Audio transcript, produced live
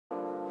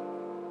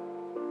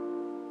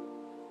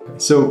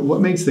So what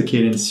makes the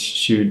Cadense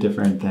shoe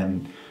different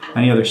than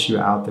any other shoe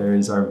out there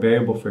is our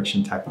variable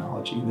friction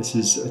technology. This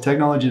is a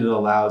technology that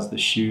allows the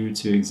shoe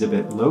to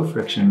exhibit low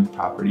friction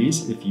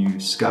properties if you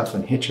scuff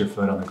and hit your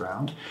foot on the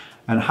ground,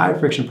 and high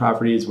friction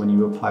properties when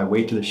you apply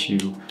weight to the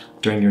shoe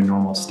during your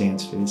normal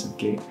stance phase of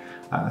gait.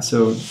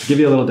 So to give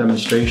you a little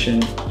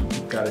demonstration,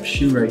 we've got a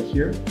shoe right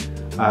here.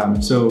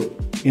 So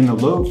in the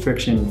low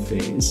friction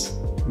phase,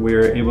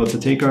 we're able to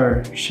take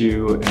our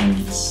shoe and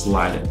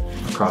slide it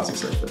across the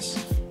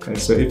surface. Okay,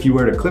 so if you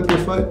were to clip your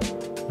foot,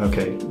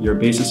 okay, your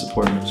base of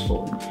support moves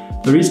forward.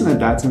 The reason that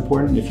that's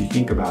important, if you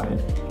think about it,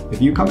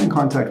 if you come in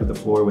contact with the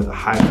floor with a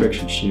high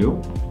friction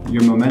shoe,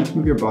 your momentum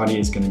of your body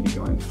is going to be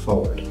going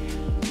forward.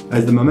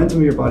 As the momentum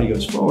of your body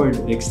goes forward,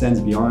 it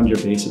extends beyond your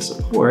base of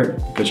support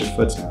because your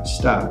foot's now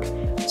stuck.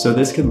 So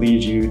this could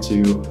lead you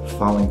to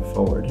falling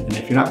forward. And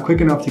if you're not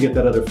quick enough to get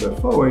that other foot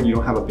forward, you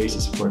don't have a base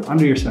of support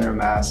under your center of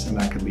mass, and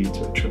that could lead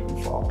to a trip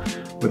and fall.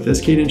 With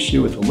this Cadense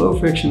shoe with the low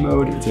friction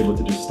mode, it's able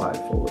to just slide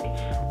forward.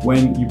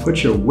 When you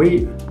put your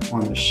weight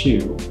on the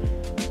shoe,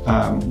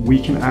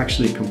 we can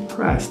actually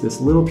compress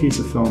this little piece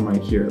of foam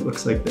right here. It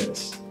looks like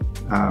this.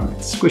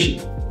 It's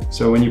squishy.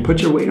 So when you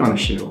put your weight on a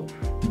shoe,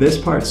 this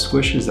part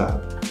squishes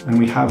up, and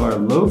we have our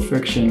low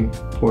friction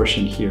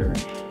portion here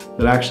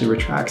that actually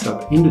retracts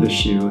up into the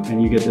shoe,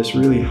 and you get this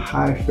really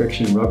high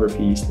friction rubber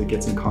piece that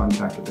gets in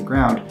contact with the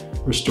ground,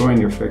 restoring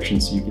your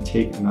friction so you can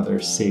take another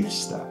safe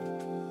step.